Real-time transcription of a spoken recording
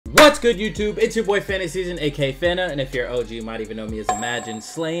What's good, YouTube? It's your boy FantaSZN, aka Fanta, and if you're OG, you might even know me as Imagine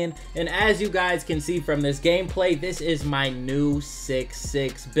Slaying. And as you guys can see from this gameplay, this is my new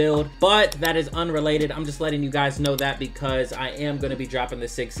 6-6 build, but that is unrelated. I'm just letting you guys know that because I am going to be dropping the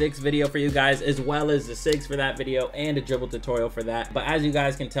 6-6 video for you guys, as well as the Sigs for that video and a dribble tutorial for that. But as you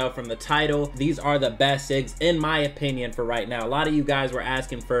guys can tell from the title, these are the best Sigs in my opinion for right now. A lot of you guys were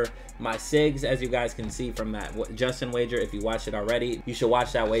asking for my Sigs, as you guys can see from that Justin wager. If you watched it already, you should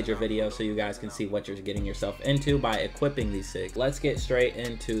watch that wager video so you guys can see what you're getting yourself into by equipping these Sigs. Let's get straight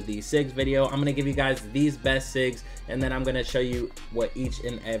into the Sigs video. I'm gonna give you guys these best Sigs, and then I'm gonna show you what each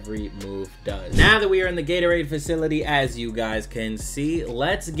and every move does. Now that we are in the Gatorade facility, as you guys can see,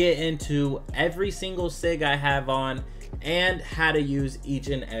 let's get into every single Sig I have on and how to use each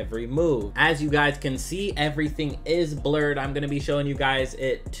and every move. As you guys can see, everything is blurred. I'm going to be showing you guys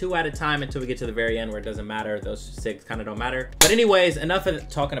it 2 at a time until we get to the very end where it doesn't matter. Those Sigs kind of don't matter. But anyways, enough of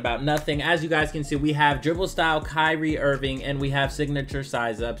talking about nothing. As you guys can see, we have dribble style Kyrie Irving and we have signature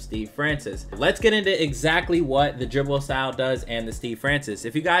size up Steve Francis. Let's get into exactly what the dribble style does and the Steve Francis.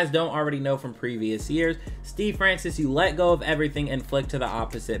 If you guys don't already know from previous years, Steve Francis, you let go of everything and flick to the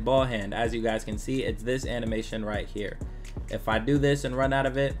opposite ball hand. As you guys can see, it's this animation right here. If I do this and run out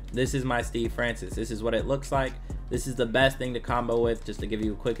of it, this is my Steve Francis. This is what it looks like. This is the best thing to combo with, just to give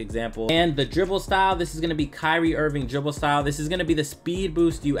you a quick example. And the dribble style, this is going to be Kyrie Irving dribble style. This is going to be the speed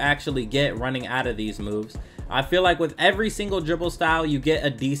boost you actually get running out of these moves. I feel like with every single dribble style, you get a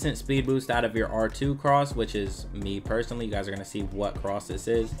decent speed boost out of your R2 cross, which is me personally. You guys are going to see what cross this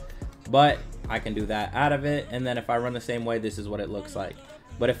is, but I can do that out of it. And then if I run the same way, this is what it looks like.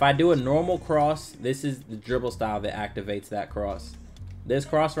 But if I do a normal cross, this is the dribble style that activates that cross. This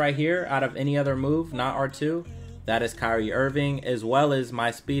cross right here, out of any other move, not R2, that is Kyrie Irving, as well as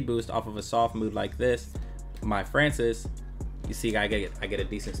my speed boost off of a soft move like this, my Francis. You see, I get a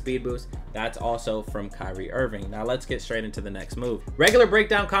decent speed boost. That's also from Kyrie Irving. Now let's get straight into the next move. Regular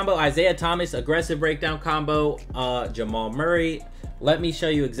breakdown combo, Isaiah Thomas. Aggressive breakdown combo, Jamal Murray. Let me show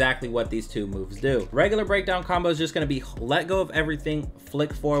you exactly what these two moves do. Regular breakdown combo is just going to be let go of everything,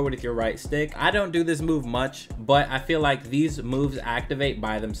 flick forward with your right stick. I don't do this move much, but I feel like these moves activate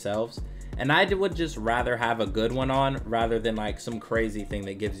by themselves. And I would just rather have a good one on rather than like some crazy thing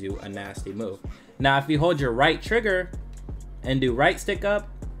that gives you a nasty move. Now, if you hold your right trigger and do right stick up,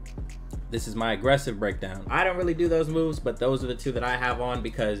 this is my aggressive breakdown. I don't really do those moves, but those are the two that I have on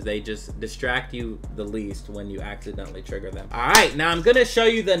because they just distract you the least when you accidentally trigger them. All right, now I'm gonna show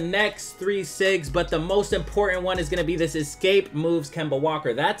you the next 3 Sigs, but the most important one is gonna be this escape moves Kemba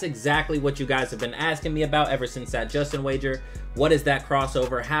Walker. That's exactly what you guys have been asking me about ever since that Justin wager. What is that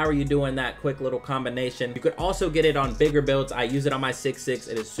crossover? How are you doing that quick little combination? You could also get it on bigger builds. I use it on my 6-6.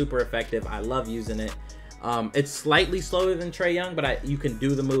 It is super effective. I love using it. It's slightly slower than Trae Young, but you can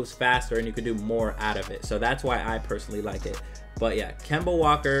do the moves faster and you can do more out of it. So that's why I personally like it. But yeah, Kemba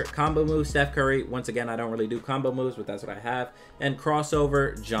Walker, combo move, Steph Curry. Once again, I don't really do combo moves, but that's what I have. And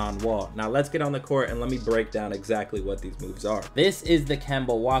crossover, John Wall. Now let's get on the court and let me break down exactly what these moves are. This is the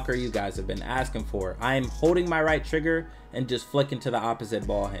Kemba Walker you guys have been asking for. I am holding my right trigger and just flicking to the opposite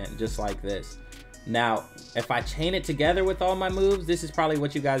ball hand, just like this. Now, if I chain it together with all my moves, this is probably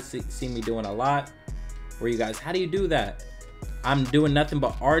what you guys see me doing a lot. Where you guys, how do you do that? I'm doing nothing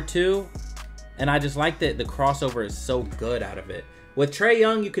but R2, and I just like that the crossover is so good out of it. With Trae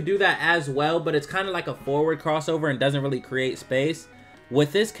Young, you could do that as well, but it's kind of like a forward crossover and doesn't really create space.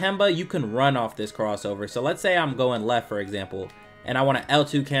 With this Kemba, you can run off this crossover. So let's say I'm going left, for example, and I want to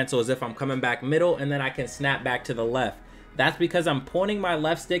L2 cancel as if I'm coming back middle, and then I can snap back to the left. That's because I'm pointing my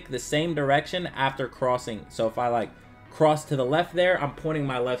left stick the same direction after crossing. So if I like cross to the left there, I'm pointing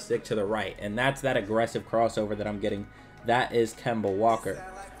my left stick to the right, and that's that aggressive crossover that I'm getting. That is Kemba Walker.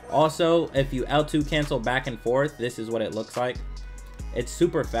 Also, if you L2 cancel back and forth, this is what it looks like. It's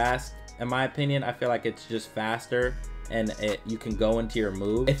super fast. In my opinion, I feel like it's just faster and you can go into your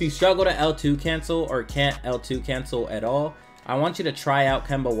move. If you struggle to L2 cancel or can't L2 cancel at all, I want you to try out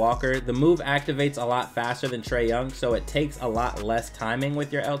Kemba Walker. The move activates a lot faster than Trae Young, so it takes a lot less timing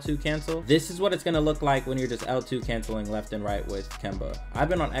with your L2 cancel. This is what it's going to look like when you're just L2 canceling left and right with Kemba. I've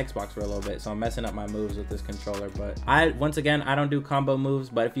been on Xbox for a little bit, so I'm messing up my moves with this controller, but once again, I don't do combo moves,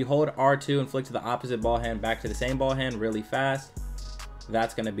 but if you hold R2 and flick to the opposite ball hand back to the same ball hand really fast,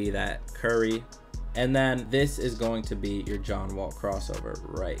 that's going to be that Curry. And then this is going to be your John Wall crossover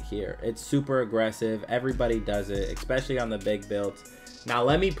right here. It's super aggressive. Everybody does it, especially on the big builds. Now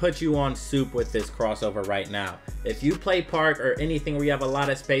let me put you on soup with this crossover right now. If you play park or anything where you have a lot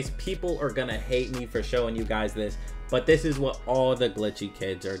of space, people are gonna hate me for showing you guys this, but this is what all the glitchy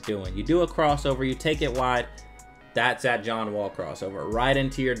kids are doing. You do a crossover, you take it wide, That's that John Wall crossover. Right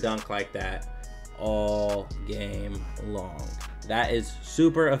into your dunk like that all game long. That is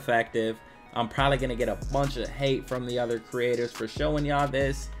super effective. I'm probably going to get a bunch of hate from the other creators for showing y'all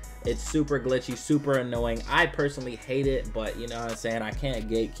this. It's super glitchy, super annoying. I personally hate it, but you know what I'm saying? I can't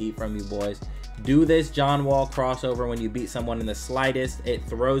gatekeep from you boys. Do this John Wall crossover when you beat someone in the slightest. It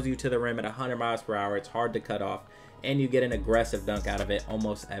throws you to the rim at 100 miles per hour. It's hard to cut off, and you get an aggressive dunk out of it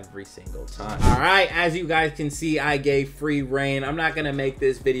almost every single time. All right, as you guys can see, I gave free reign. I'm not gonna make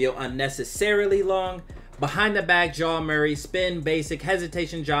this video unnecessarily long. Behind the back, Ja Murray, spin, basic,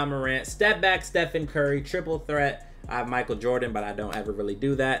 hesitation, Ja Morant, step back, Stephen Curry, triple threat. I have Michael Jordan, but I don't ever really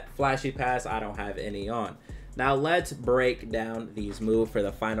do that. Flashy pass, I don't have any on. Now let's break down these moves for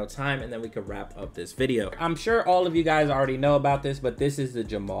the final time, and then we can wrap up this video. I'm sure all of you guys already know about this, but this is the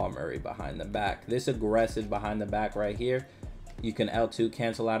Jamal Murray behind the back. This aggressive behind the back right here. You can L2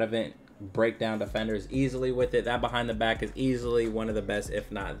 cancel out of it, break down defenders easily with it. That behind the back is easily one of the best, if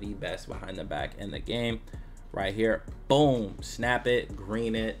not the best behind the back in the game. Right here, boom, snap it,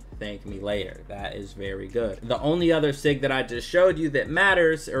 green it, thank me later. That is very good. The only other sig that I just showed you that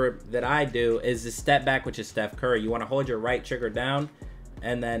matters, or that I do, is the step back, which is Steph Curry. You want to hold your right trigger down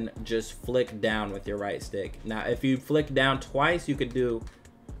and then just flick down with your right stick. Now, if you flick down twice, you could do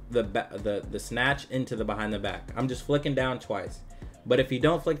the snatch into the behind the back. I'm just flicking down twice. But if you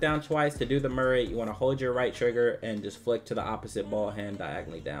don't flick down twice to do the Murray, you want to hold your right trigger and just flick to the opposite ball hand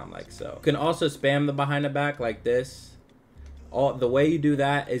diagonally down like so. You can also spam the behind the back like this. The way you do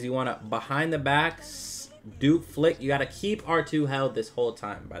that is you want to behind the back, do flick. You got to keep R2 held this whole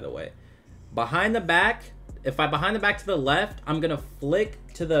time, by the way. Behind the back, if I behind the back to the left, I'm going to flick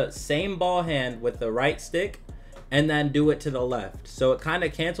to the same ball hand with the right stick, and then do it to the left. So it kind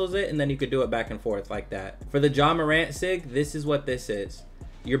of cancels it, and then you could do it back and forth like that. For the Ja Morant sig, this is what this is.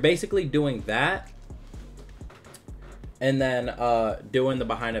 You're basically doing that, and then doing the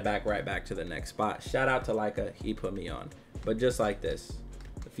behind the back right back to the next spot. Shout out to Leica, he put me on. But just like this.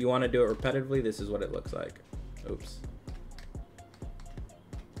 If you want to do it repetitively, this is what it looks like. Oops.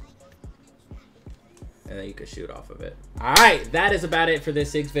 And then you can shoot off of it. All right, that is about it for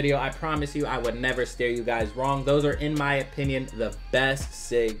this Sigs video. I promise you I would never steer you guys wrong. Those are, in my opinion, the best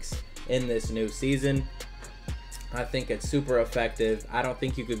Sigs in this new season. I think it's super effective. I don't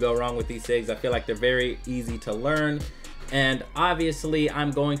think you could go wrong with these Sigs. I feel like they're very easy to learn. And obviously,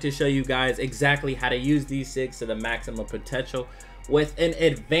 I'm going to show you guys exactly how to use these Sigs to the maximum potential with an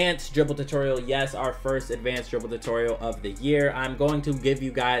advanced dribble tutorial. Yes, our first advanced dribble tutorial of the year. I'm going to give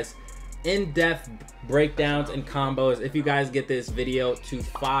you guys in-depth breakdowns and combos if you guys get this video to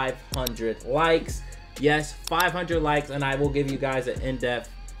 500 likes. Yes, 500 likes, and I will give you guys an in-depth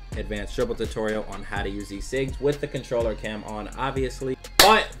advanced dribble tutorial on how to use these Sigs with the controller cam on, obviously.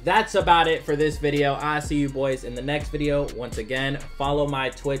 But that's about it for this video. I'll see you boys in the next video. Once again, follow my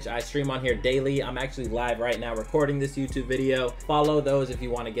Twitch. I stream on here daily. I'm actually live right now recording this YouTube video. Follow those if you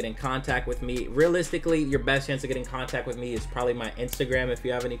want to get in contact with me. Realistically, your best chance to get in contact with me is probably my Instagram if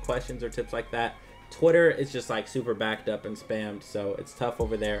you have any questions or tips like that. Twitter is just like super backed up and spammed, so it's tough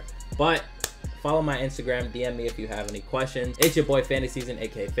over there. But follow my Instagram, DM me if you have any questions. It's your boy FantaSZN,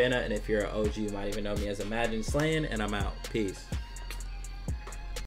 aka Fanta, and if you're an OG, you might even know me as FantaSZN, and I'm out. Peace.